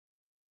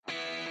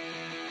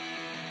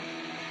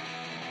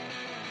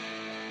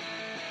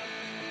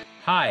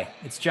Hi,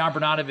 it's John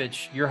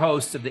Bernatovich, your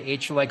host of the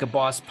HR Like a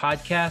Boss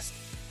podcast.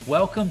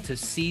 Welcome to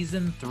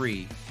Season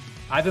 3.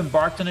 I've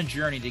embarked on a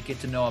journey to get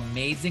to know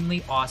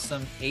amazingly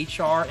awesome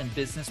HR and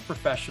business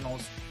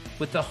professionals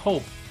with the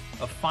hope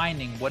of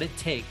finding what it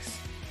takes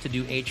to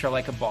do HR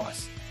like a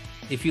boss.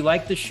 If you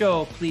like the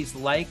show, please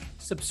like,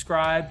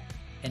 subscribe,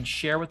 and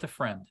share with a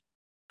friend.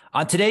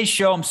 On today's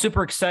show, I'm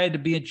super excited to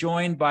be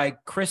joined by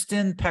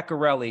Kristen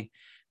Pecorelli.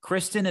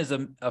 Kristen is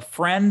a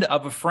friend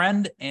of a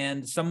friend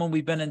and someone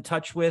we've been in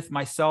touch with,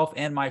 myself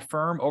and my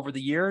firm, over the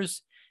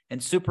years,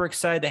 and super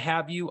excited to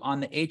have you on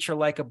the HR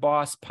Like a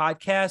Boss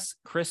podcast.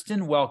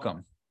 Kristen,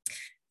 welcome.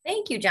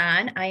 Thank you,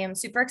 John. I am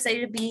super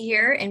excited to be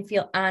here and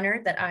feel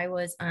honored that I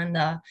was on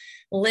the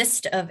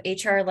list of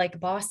HR Like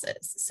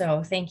Bosses.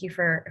 So thank you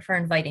for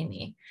inviting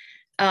me.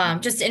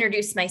 Just to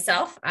introduce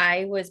myself,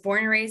 I was born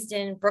and raised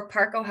in Brook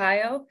Park,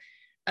 Ohio.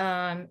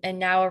 And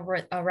now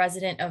a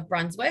resident of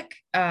Brunswick.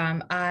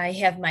 I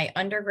have my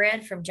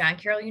undergrad from John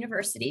Carroll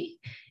University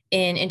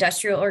in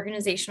industrial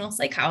organizational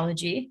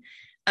psychology.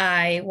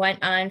 I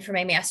went on for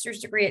my master's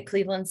degree at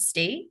Cleveland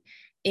State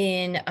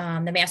in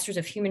the Master's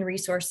of Human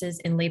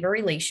Resources and Labor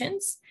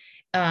Relations.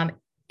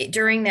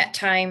 During that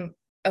time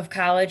of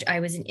college, I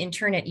was an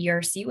intern at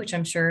ERC, which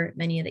I'm sure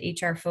many of the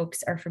HR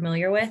folks are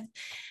familiar with.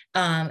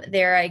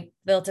 There, I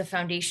built a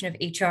foundation of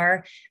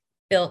HR,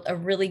 built a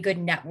really good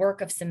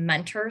network of some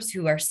mentors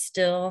who are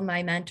still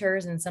my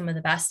mentors and some of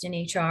the best in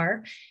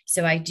HR.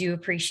 So I do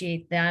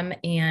appreciate them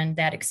and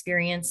that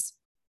experience.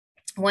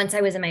 Once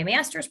I was in my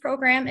master's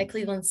program at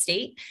Cleveland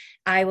State,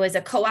 I was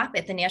a co-op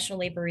at the National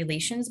Labor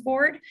Relations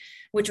Board,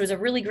 which was a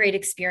really great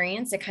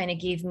experience. It kind of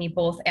gave me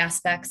both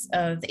aspects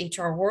of the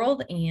HR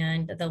world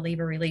and the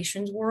labor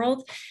relations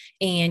world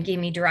and gave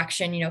me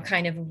direction,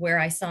 kind of where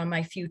I saw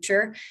my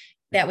future.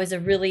 That was a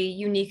really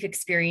unique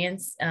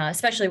experience,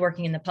 especially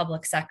working in the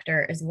public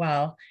sector as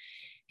well.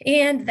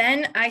 And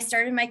then I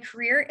started my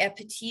career at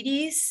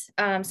Petitti's.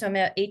 So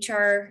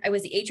I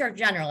was the HR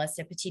generalist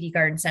at Petitti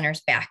Garden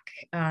Centers back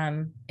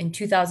in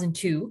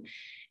 2002.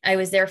 I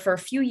was there for a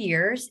few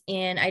years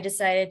and I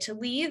decided to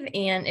leave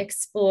and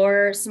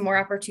explore some more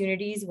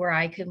opportunities where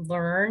I could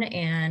learn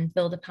and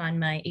build upon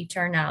my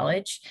HR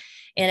knowledge.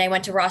 And I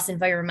went to Ross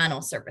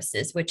Environmental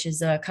Services, which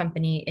is a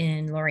company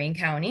in Lorain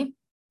County.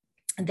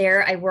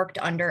 There, I worked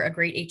under a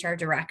great HR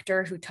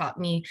director who taught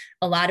me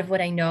a lot of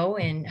what I know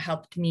and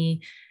helped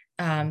me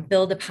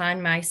build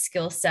upon my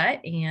skill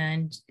set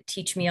and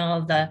teach me all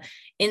of the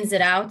ins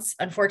and outs.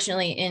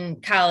 Unfortunately,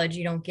 in college,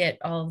 you don't get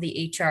all of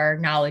the HR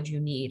knowledge you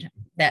need.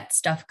 That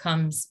stuff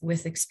comes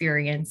with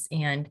experience.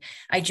 And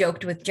I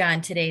joked with John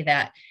today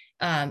that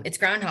it's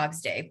Groundhog's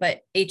Day,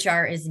 but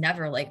HR is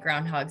never like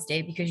Groundhog's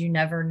Day because you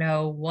never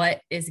know what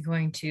is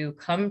going to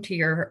come to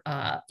your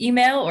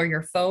email or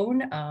your phone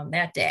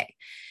that day.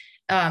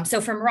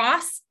 So from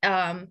Ross,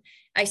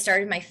 I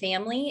started my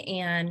family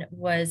and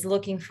was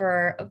looking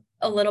for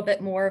a little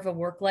bit more of a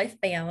work-life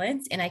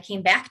balance. And I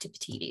came back to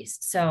Petitti's.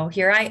 So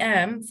here I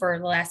am for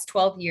the last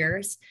 12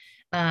 years.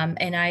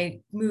 And I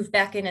moved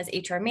back in as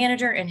HR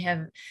manager and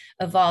have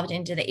evolved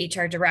into the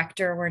HR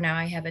director, where now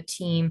I have a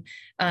team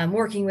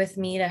working with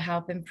me to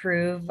help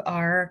improve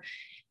our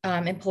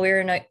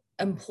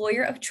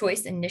employer of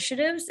choice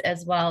initiatives,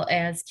 as well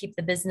as keep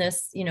the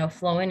business,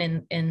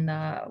 flowing in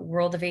the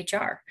world of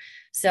HR.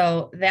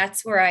 So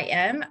that's where I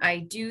am. I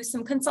do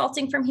some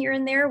consulting from here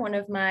and there. One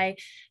of my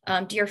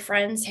dear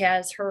friends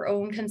has her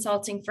own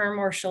consulting firm,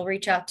 or she'll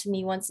reach out to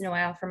me once in a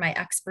while for my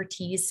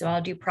expertise. So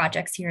I'll do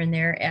projects here and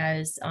there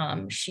as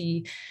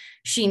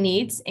she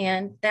needs.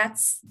 And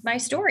that's my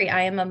story.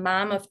 I am a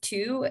mom of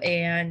two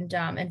and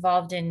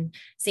involved in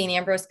St.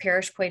 Ambrose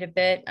Parish quite a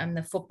bit. I'm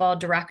the football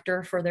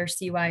director for their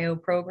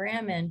CYO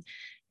program and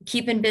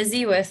keeping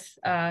busy with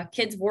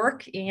kids'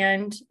 work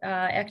and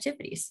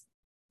activities.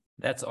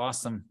 That's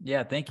awesome.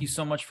 Yeah, thank you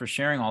so much for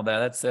sharing all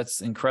that.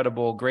 That's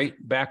incredible.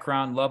 Great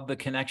background. Love the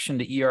connection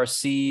to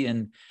ERC,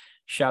 and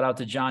shout out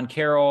to John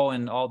Carroll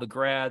and all the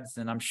grads.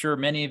 And I'm sure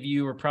many of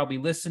you are probably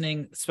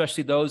listening,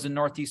 especially those in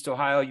Northeast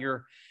Ohio.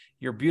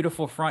 Your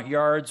beautiful front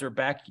yards or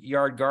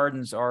backyard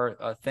gardens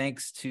are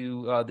thanks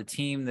to the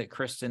team that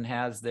Kristen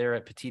has there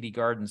at Petitti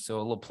Gardens. So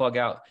a little plug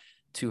out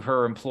to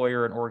her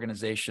employer and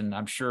organization.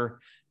 I'm sure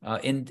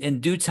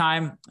in due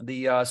time,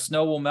 the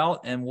snow will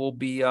melt and we'll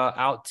be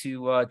out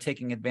to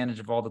taking advantage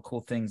of all the cool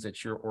things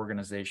at your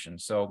organization.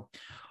 So,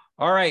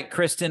 all right,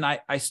 Kristen,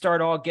 I start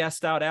all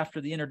guests out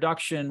after the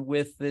introduction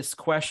with this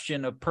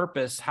question of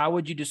purpose. How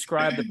would you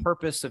describe the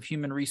purpose of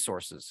human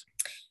resources?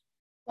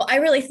 Well, I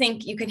really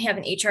think you can have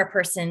an HR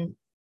person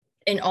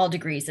in all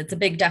degrees. It's a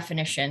big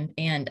definition.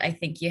 And I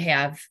think you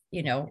have,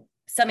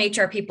 some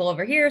HR people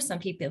over here, some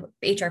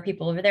HR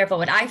people over there. But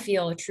what I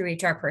feel a true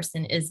HR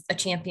person is a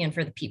champion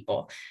for the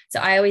people. So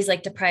I always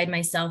like to pride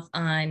myself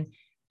on,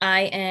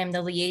 I am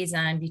the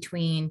liaison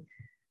between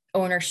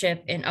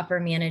ownership and upper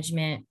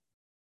management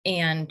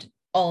and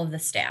all of the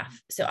staff.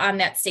 So I'm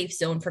that safe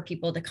zone for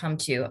people to come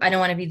to. I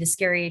don't want to be the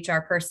scary HR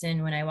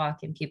person when I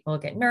walk in, people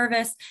get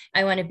nervous.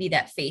 I want to be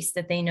that face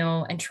that they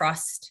know and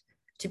trust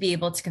to be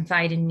able to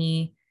confide in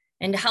me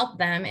and to help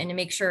them and to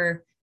make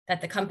sure that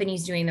the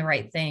company's doing the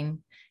right thing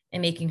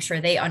and making sure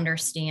they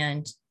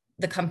understand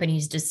the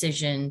company's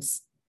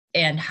decisions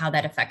and how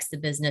that affects the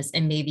business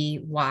and maybe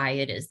why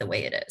it is the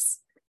way it is.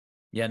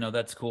 Yeah, no,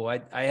 that's cool.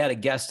 I had a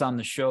guest on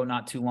the show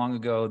not too long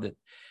ago that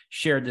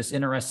shared this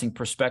interesting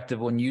perspective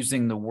when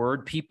using the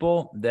word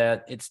people,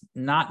 that it's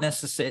not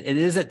necessary. It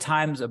is at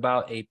times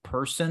about a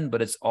person,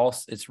 but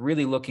it's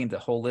really looking at the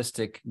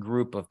holistic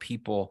group of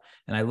people.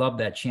 And I love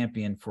that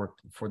champion for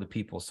the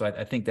people. So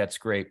I think that's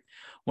great.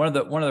 One of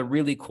the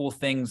really cool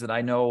things that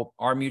I know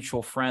our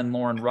mutual friend,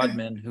 Lauren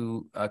Rudman,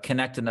 who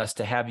connected us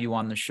to have you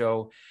on the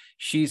show,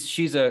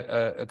 she's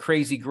a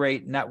crazy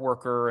great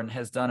networker and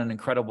has done an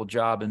incredible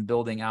job in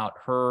building out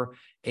her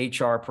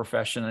HR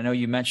profession. I know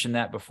you mentioned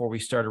that before we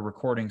started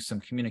recording, some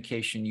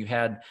communication you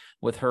had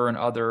with her and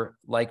other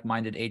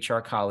like-minded HR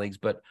colleagues,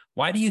 but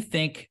why do you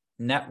think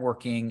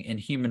networking in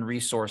human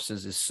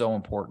resources is so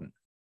important?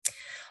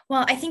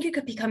 Well, I think you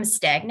could become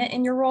stagnant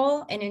in your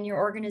role and in your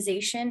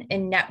organization,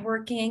 and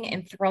networking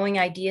and throwing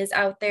ideas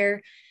out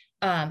there,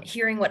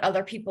 hearing what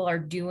other people are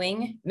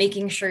doing,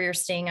 making sure you're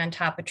staying on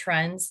top of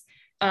trends.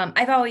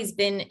 I've always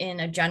been in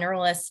a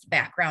generalist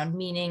background,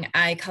 meaning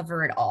I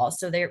cover it all.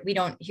 So we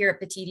don't, here at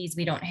Petitti's,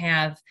 we don't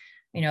have,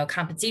 a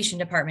compensation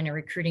department, a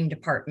recruiting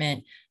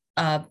department,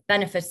 a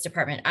benefits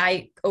department.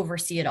 I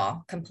oversee it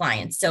all,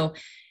 compliance. So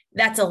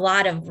that's a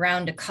lot of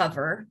ground to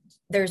cover.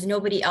 There's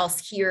nobody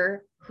else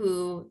here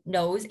who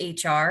knows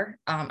HR.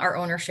 Our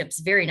ownership's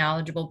very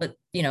knowledgeable, but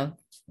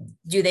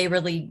do they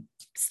really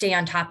stay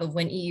on top of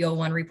when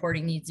EEO1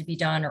 reporting needs to be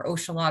done or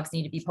OSHA logs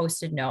need to be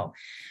posted? No.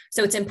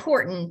 So it's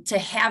important to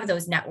have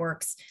those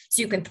networks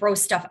so you can throw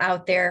stuff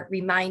out there,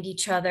 remind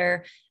each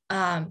other,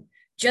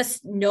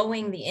 just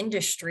knowing the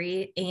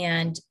industry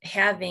and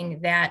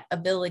having that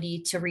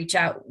ability to reach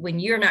out when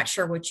you're not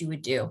sure what you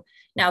would do.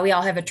 Now, we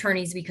all have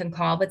attorneys we can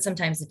call, but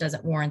sometimes it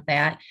doesn't warrant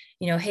that.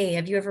 Hey,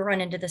 have you ever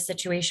run into this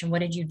situation?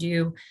 What did you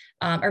do?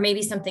 Or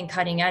maybe something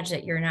cutting edge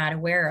that you're not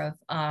aware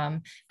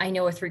of. I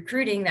know with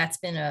recruiting, that's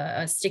been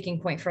a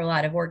sticking point for a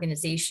lot of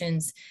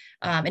organizations.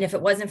 And if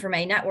it wasn't for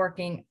my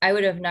networking, I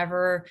would have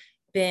never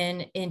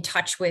been in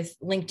touch with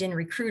LinkedIn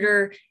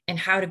Recruiter and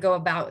how to go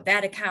about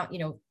that account,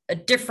 a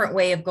different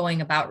way of going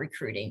about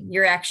recruiting.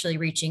 You're actually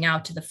reaching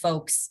out to the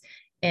folks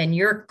and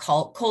you're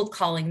cold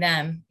calling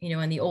them,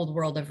 in the old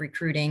world of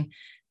recruiting.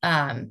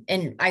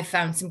 And I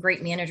found some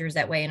great managers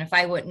that way. And if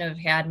I wouldn't have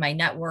had my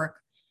network,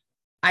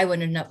 I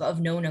wouldn't have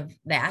known of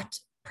that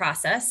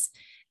process.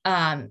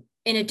 In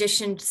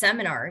addition to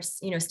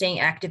seminars, staying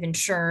active in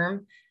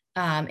SHRM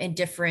and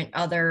different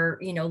other,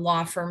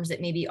 law firms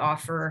that maybe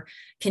offer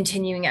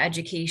continuing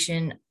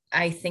education.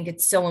 I think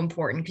it's so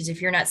important because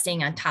if you're not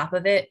staying on top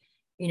of it,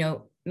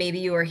 maybe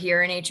you are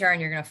here in HR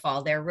and you're going to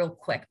fall there real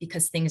quick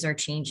because things are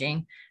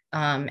changing.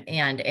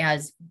 And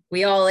as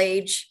we all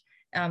age,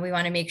 we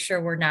want to make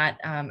sure we're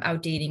not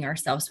outdating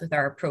ourselves with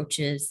our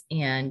approaches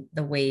and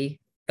the way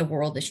the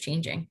world is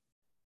changing.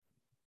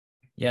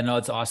 Yeah, no,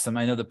 it's awesome.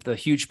 I know the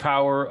huge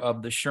power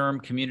of the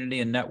SHRM community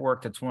and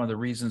network. That's one of the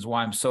reasons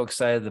why I'm so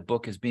excited the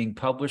book is being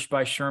published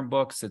by SHRM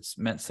Books. It's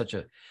been such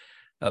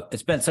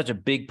a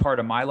big part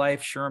of my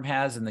life. SHRM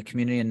has, and the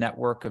community and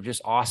network of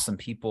just awesome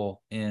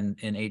people in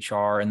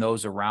HR and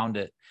those around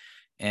it.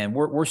 And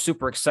we're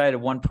super excited.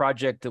 One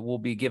project that we'll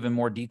be giving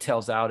more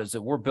details out is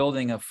that we're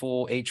building a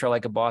full HR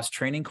Like a Boss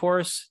training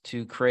course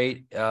to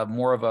create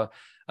more of a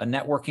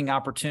networking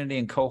opportunity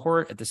and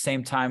cohort. At the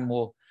same time,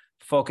 we'll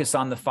focus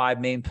on the 5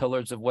 main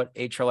pillars of what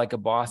HR Like a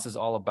Boss is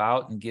all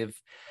about and give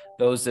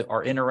those that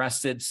are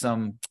interested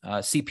some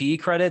CPE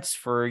credits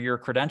for your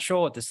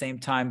credential. At the same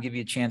time, give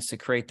you a chance to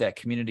create that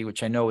community,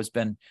 which I know has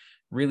been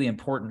really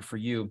important for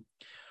you.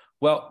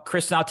 Well,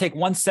 Kristen, I'll take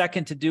 1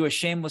 second to do a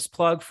shameless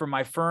plug for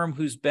my firm,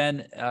 who's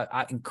been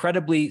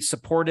incredibly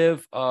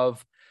supportive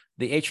of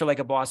the HR Like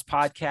a Boss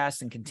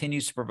podcast and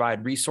continues to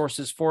provide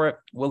resources for it.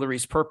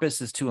 Willery's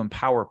purpose is to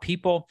empower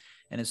people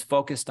and is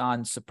focused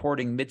on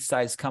supporting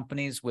mid-sized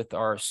companies with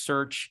our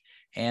search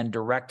and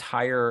direct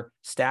hire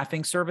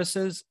staffing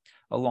services,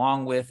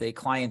 along with a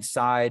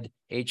client-side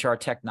HR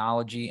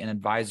technology and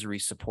advisory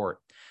support.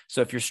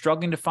 So if you're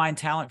struggling to find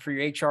talent for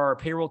your HR or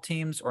payroll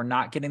teams or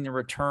not getting the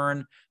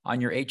return on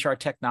your HR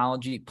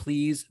technology,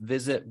 please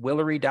visit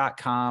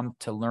Willery.com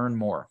to learn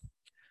more.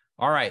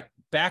 All right,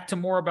 back to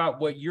more about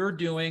what you're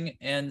doing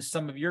and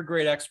some of your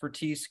great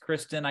expertise,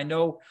 Kristen. I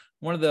know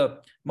one of the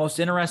most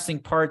interesting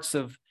parts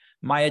of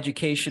my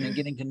education and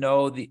getting to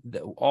know the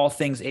all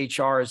things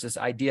HR is this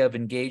idea of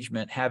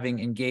engagement, having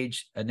an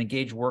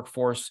engaged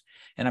workforce.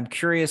 And I'm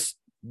curious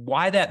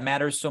why that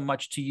matters so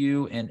much to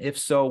you. And if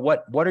so,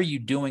 what are you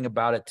doing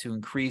about it to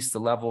increase the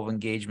level of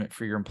engagement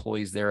for your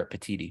employees there at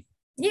Petitti?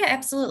 Yeah,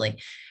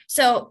 absolutely.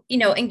 So,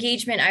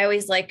 engagement, I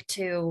always like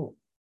to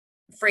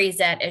phrase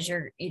that as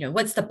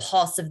what's the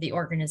pulse of the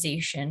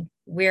organization?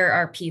 Where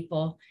are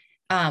people?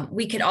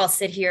 We could all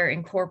sit here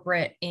in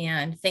corporate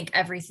and think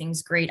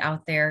everything's great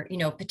out there.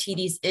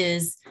 Petitti's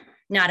is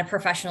not a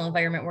professional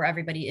environment where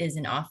everybody is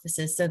in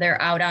offices. So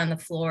they're out on the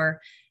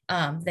floor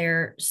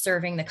They're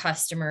serving the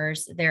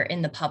customers. They're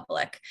in the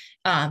public.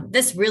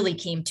 This really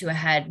came to a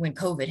head when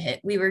COVID hit.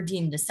 We were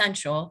deemed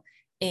essential.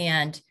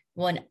 And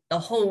when the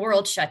whole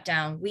world shut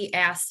down, we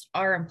asked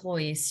our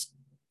employees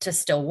to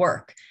still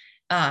work.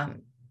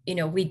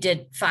 We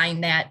did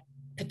find that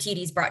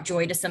Petites brought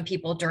joy to some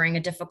people during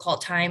a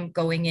difficult time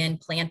going in,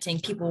 planting.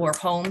 People were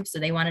home, so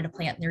they wanted to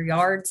plant in their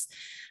yards.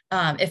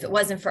 If it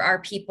wasn't for our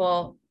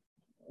people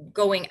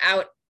going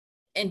out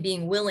and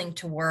being willing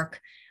to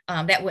work,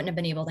 that wouldn't have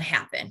been able to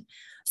happen.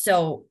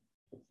 So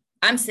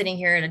I'm sitting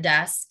here at a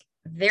desk,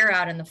 they're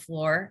out on the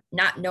floor,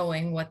 not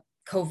knowing what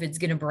COVID's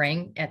going to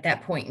bring. At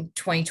that point in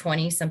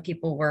 2020, some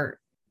people were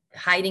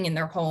hiding in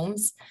their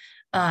homes.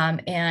 We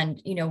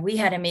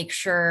had to make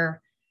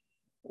sure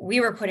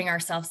we were putting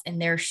ourselves in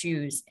their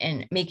shoes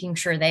and making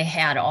sure they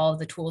had all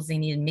the tools they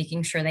needed,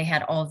 making sure they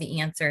had all the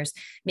answers,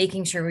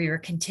 making sure we were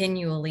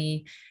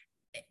continually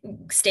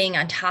staying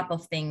on top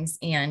of things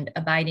and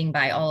abiding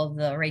by all of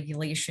the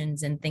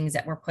regulations and things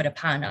that were put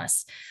upon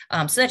us.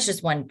 So that's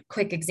just one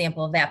quick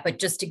example of that, but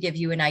just to give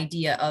you an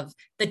idea of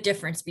the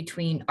difference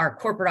between our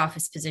corporate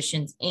office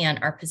positions and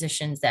our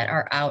positions that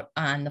are out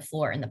on the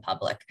floor in the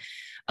public.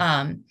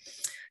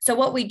 So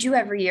what we do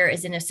every year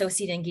is an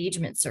associate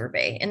engagement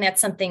survey. And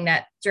that's something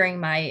that during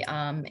my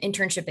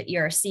internship at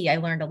ERC, I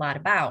learned a lot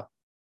about.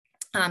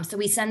 So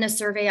we send this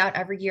survey out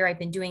every year. I've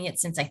been doing it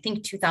since I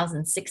think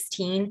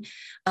 2016.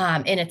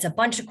 And it's a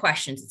bunch of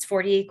questions. It's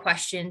 48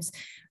 questions,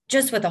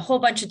 just with a whole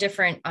bunch of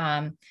different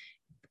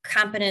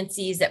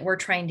competencies that we're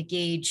trying to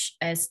gauge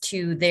as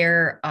to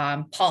their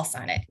pulse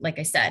on it, like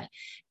I said.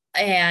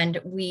 And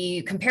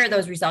we compare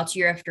those results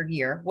year after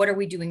year. What are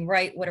we doing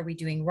right? What are we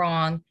doing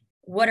wrong?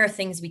 What are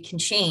things we can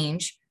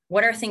change?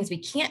 What are things we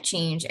can't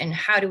change? And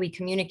how do we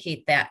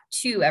communicate that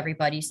to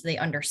everybody so they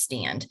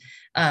understand?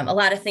 A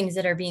lot of things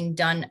that are being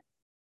done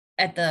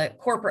at the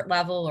corporate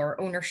level or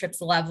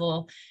ownership's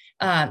level,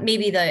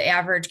 maybe the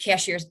average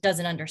cashier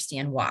doesn't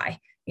understand why.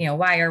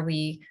 Why are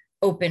we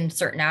open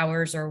certain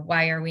hours, or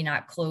why are we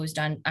not closed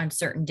on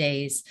certain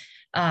days?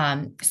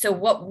 So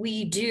what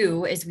we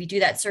do is we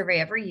do that survey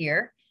every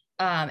year.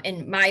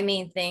 And my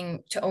main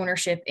thing to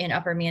ownership and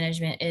upper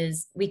management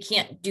is we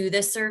can't do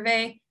this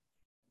survey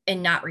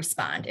and not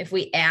respond. If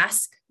we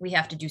ask, we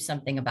have to do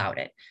something about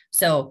it.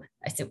 So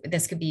I said,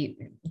 this could be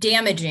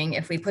damaging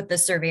if we put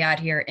this survey out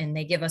here and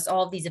they give us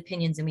all of these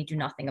opinions and we do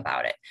nothing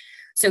about it.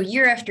 So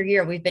year after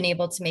year, we've been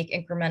able to make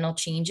incremental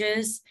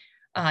changes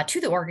to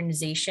the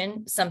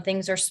organization. Some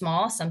things are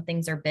small, some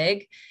things are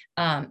big.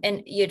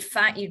 And you'd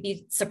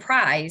be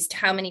surprised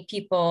how many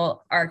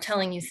people are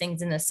telling you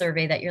things in the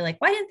survey that you're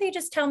like, why didn't they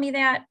just tell me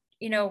that,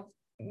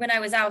 when I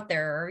was out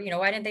there, or,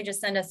 why didn't they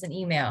just send us an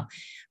email?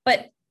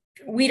 But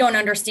we don't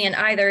understand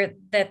either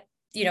that,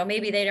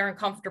 maybe they aren't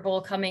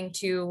comfortable coming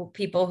to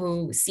people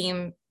who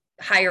seem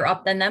higher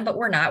up than them, but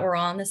we're not, we're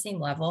all on the same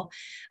level.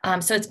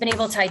 So it's been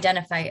able to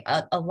identify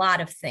a lot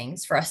of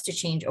things for us to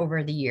change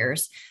over the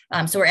years.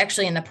 So we're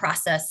actually in the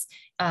process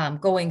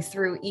going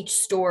through each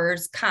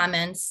store's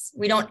comments.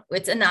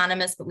 It's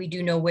anonymous, but we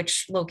do know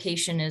which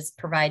location is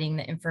providing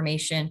the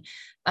information.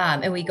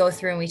 And we go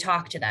through and we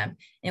talk to them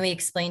and we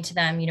explain to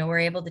them, we're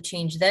able to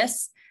change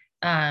this.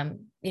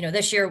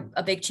 This year,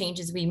 a big change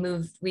is we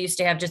used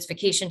to have just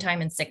vacation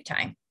time and sick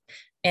time.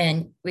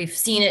 And we've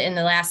seen it in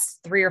the last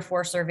 3 or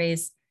 4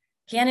 surveys.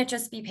 Can it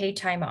just be paid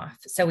time off?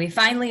 So we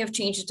finally have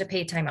changed it to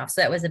paid time off.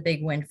 So that was a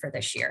big win for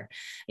this year.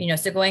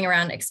 So going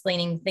around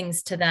explaining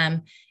things to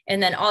them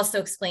and then also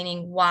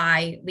explaining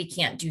why we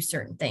can't do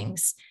certain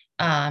things.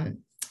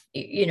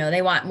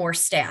 They want more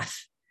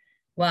staff.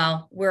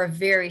 Well, we're a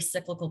very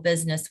cyclical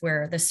business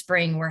where the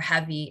spring we're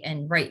heavy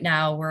and right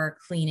now we're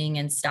cleaning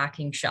and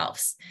stocking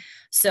shelves.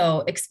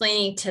 So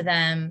explaining to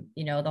them,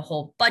 the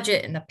whole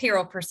budget and the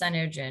payroll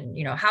percentage and,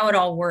 how it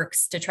all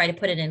works to try to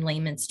put it in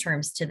layman's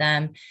terms to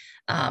them,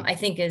 I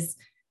think is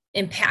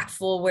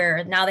impactful,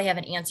 where now they have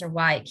an answer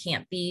why it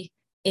can't be.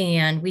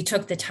 And we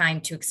took the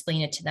time to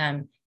explain it to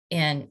them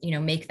and,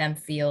 make them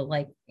feel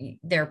like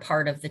they're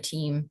part of the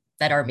team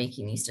that are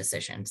making these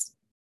decisions.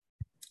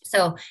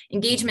 So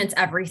engagement's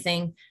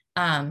everything.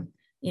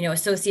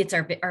 Associates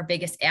are our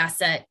biggest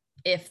asset.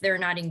 If they're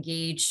not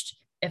engaged,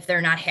 if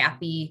they're not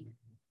happy,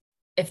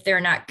 if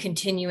they're not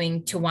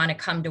continuing to want to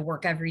come to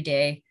work every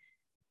day,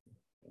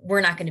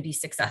 we're not going to be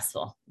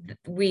successful.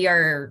 We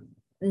are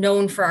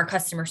known for our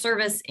customer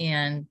service,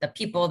 and the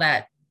people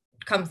that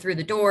come through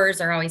the doors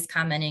are always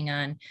commenting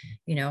on,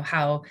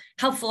 how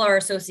helpful our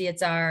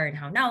associates are and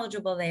how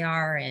knowledgeable they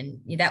are, and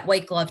that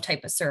white glove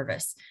type of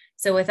service.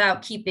 So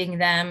without keeping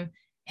them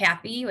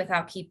happy,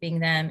 without keeping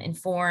them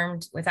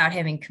informed, without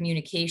having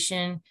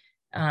communication,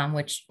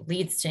 which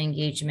leads to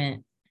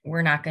engagement,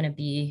 we're not going to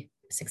be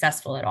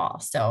successful at all.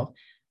 So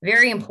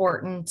very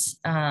important.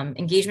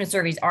 Engagement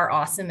surveys are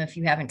awesome if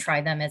you haven't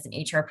tried them as an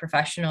HR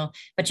professional,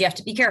 but you have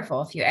to be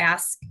careful. If you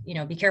ask,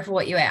 be careful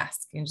what you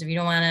ask. And if you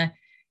don't want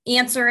to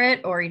answer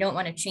it or you don't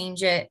want to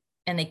change it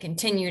and they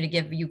continue to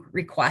give you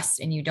requests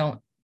and you don't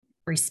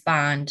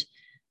respond,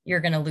 you're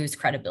going to lose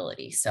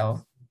credibility.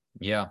 So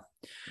yeah.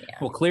 Yeah.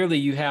 Well, clearly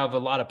you have a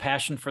lot of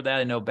passion for that.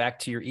 I know back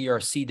to your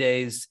ERC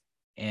days,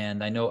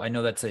 and I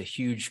know that's a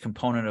huge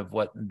component of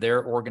what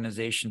their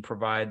organization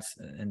provides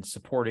in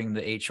supporting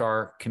the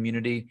HR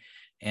community.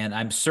 And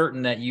I'm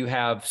certain that you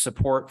have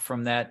support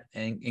from that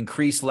and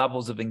increased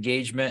levels of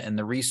engagement and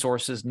the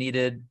resources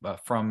needed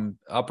from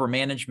upper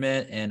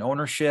management and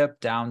ownership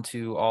down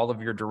to all of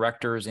your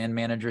directors and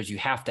managers. You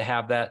have to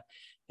have that,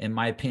 in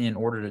my opinion, in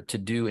order to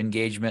do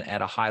engagement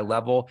at a high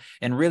level.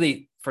 And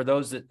really, for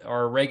those that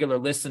are regular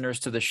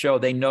listeners to the show,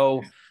 they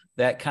know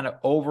that kind of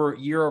over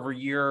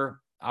year,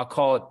 I'll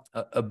call it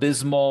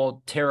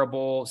abysmal,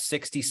 terrible,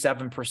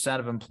 67%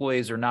 of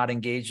employees are not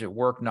engaged at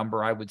work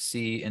number I would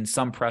see in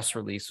some press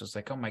release. Was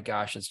like, oh my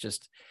gosh, it's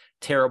just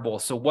terrible.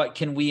 So what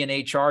can we in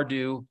HR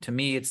do? To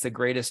me, it's the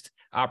greatest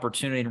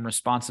opportunity and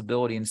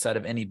responsibility inside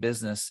of any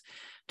business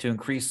to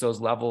increase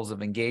those levels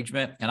of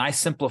engagement. And I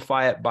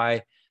simplify it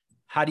by,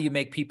 how do you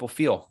make people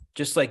feel?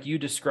 Just like you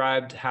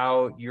described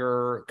how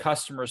your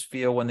customers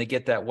feel when they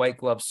get that white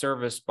glove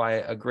service by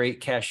a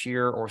great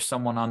cashier or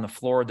someone on the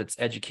floor that's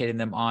educating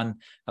them on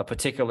a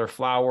particular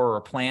flower or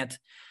plant.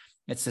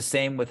 It's the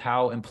same with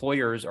how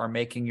employers are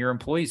making your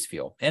employees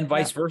feel, and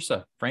vice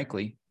versa.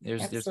 Frankly,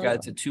 it's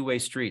a two-way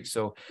street.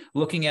 So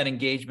looking at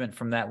engagement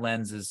from that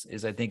lens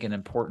is I think an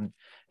important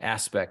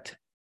aspect.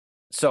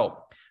 So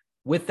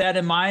with that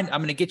in mind,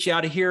 I'm going to get you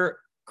out of here,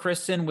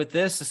 Kristen, with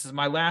this. This is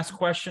my last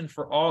question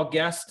for all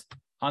guests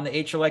on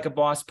the HR Like a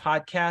Boss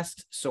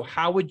podcast. So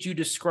how would you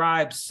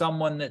describe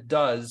someone that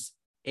does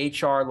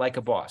HR like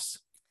a boss?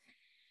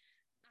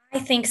 I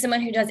think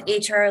someone who does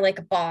HR like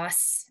a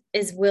boss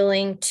is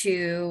willing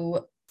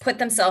to put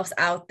themselves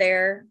out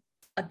there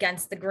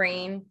against the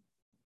grain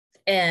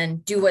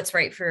and do what's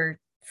right for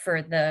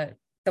the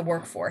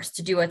workforce,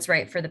 to do what's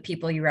right for the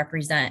people you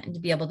represent, and to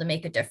be able to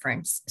make a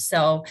difference.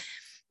 So,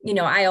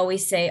 I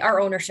always say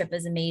our ownership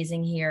is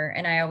amazing here.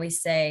 And I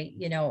always say,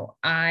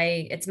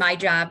 it's my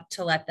job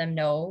to let them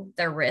know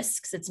their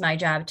risks. It's my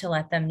job to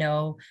let them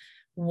know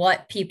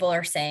what people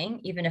are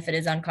saying, even if it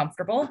is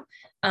uncomfortable.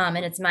 And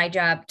it's my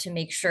job to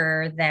make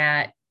sure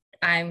that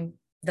I'm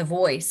the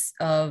voice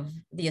of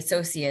the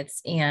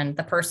associates and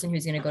the person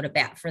who's going to go to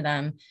bat for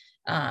them.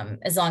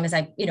 As long as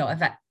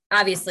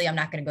obviously I'm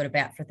not going to go to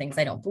bat for things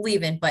I don't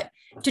believe in, but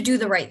to do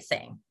the right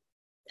thing.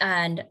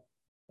 And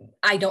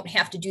I don't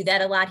have to do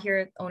that a lot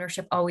here.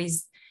 Ownership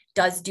always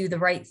does do the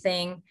right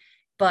thing,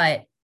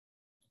 but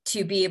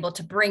to be able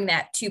to bring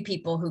that to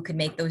people who can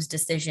make those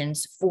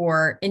decisions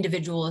for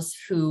individuals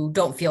who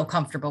don't feel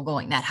comfortable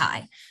going that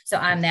high. So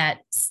I'm that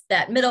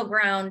middle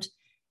ground,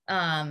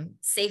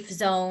 safe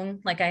zone,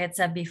 like I had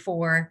said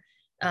before,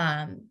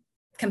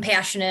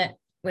 compassionate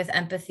with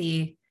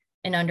empathy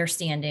and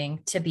understanding,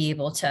 to be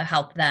able to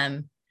help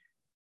them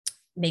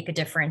make a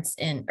difference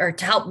to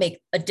help make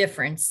a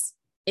difference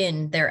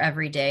in their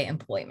everyday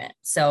employment.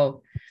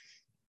 So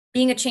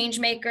being a change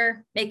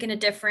maker, making a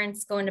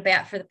difference, going to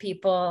bat for the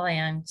people,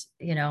 and,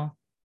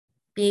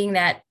 being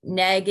that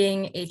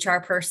nagging HR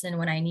person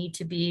when I need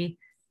to be,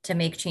 to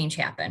make change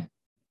happen.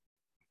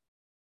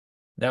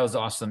 That was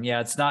awesome.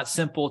 Yeah, it's not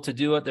simple to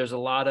do it. There's a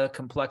lot of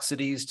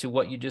complexities to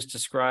what you just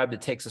described.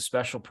 It takes a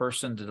special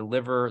person to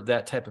deliver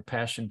that type of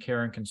passion,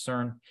 care, and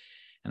concern.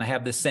 And I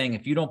have this saying,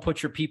 if you don't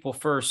put your people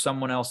first,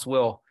 someone else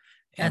will.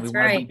 And That's we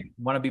right.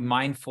 want to be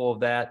mindful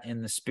of that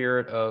in the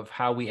spirit of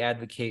how we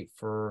advocate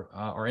for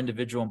our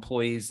individual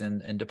employees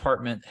and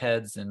department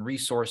heads and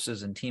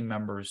resources and team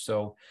members.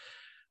 So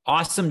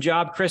awesome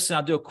job, Kristen.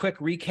 I'll do a quick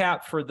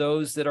recap for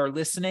those that are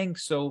listening.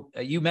 So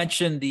you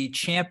mentioned the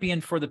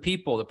champion for the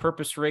people. The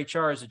purpose for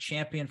HR is a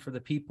champion for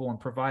the people and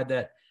provide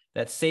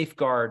that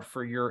safeguard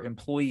for your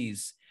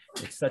employees.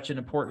 It's such an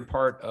important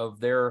part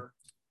of your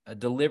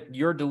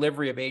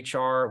delivery of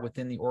HR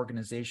within the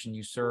organization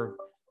you serve.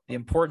 The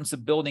importance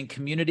of building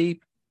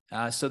community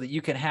so that you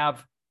can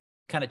have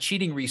kind of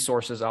cheating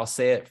resources, I'll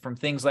say it, from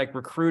things like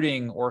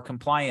recruiting or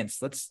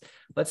compliance. Let's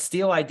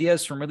steal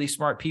ideas from really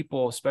smart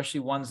people,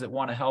 especially ones that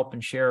want to help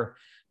and share.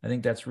 I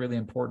think that's really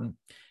important.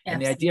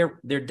 Absolutely. And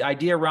the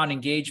idea around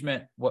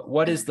engagement,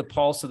 what is the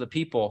pulse of the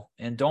people?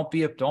 And don't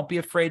be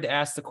afraid to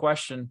ask the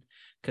question,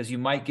 because you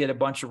might get a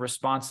bunch of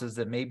responses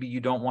that maybe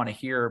you don't want to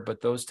hear, but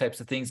those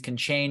types of things can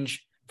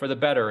change for the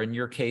better. In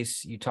your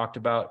case, you talked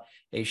about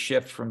a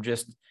shift from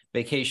just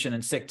vacation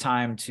and sick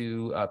time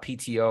to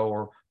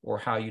PTO or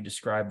how you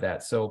describe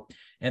that. So,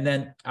 and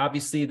then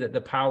obviously the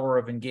power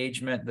of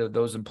engagement,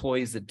 those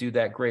employees that do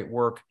that great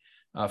work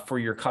for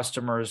your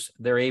customers,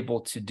 they're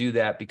able to do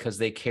that because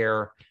they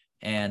care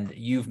and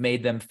you've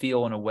made them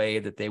feel in a way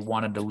that they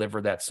want to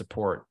deliver that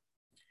support.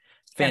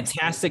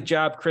 Fantastic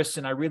job,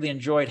 Kristen. I really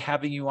enjoyed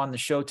having you on the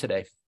show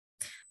today.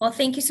 Well,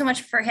 thank you so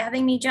much for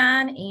having me,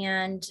 John,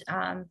 and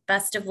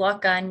best of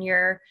luck on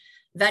your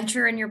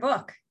venture in your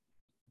book.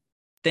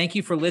 Thank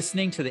you for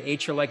listening to the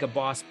HR Like a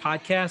Boss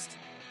podcast.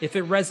 If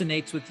it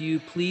resonates with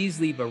you, please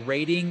leave a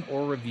rating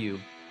or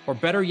review, or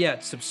better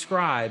yet,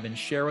 subscribe and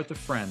share with a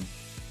friend.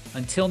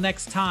 Until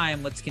next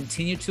time, let's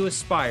continue to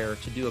aspire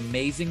to do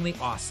amazingly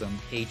awesome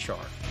HR.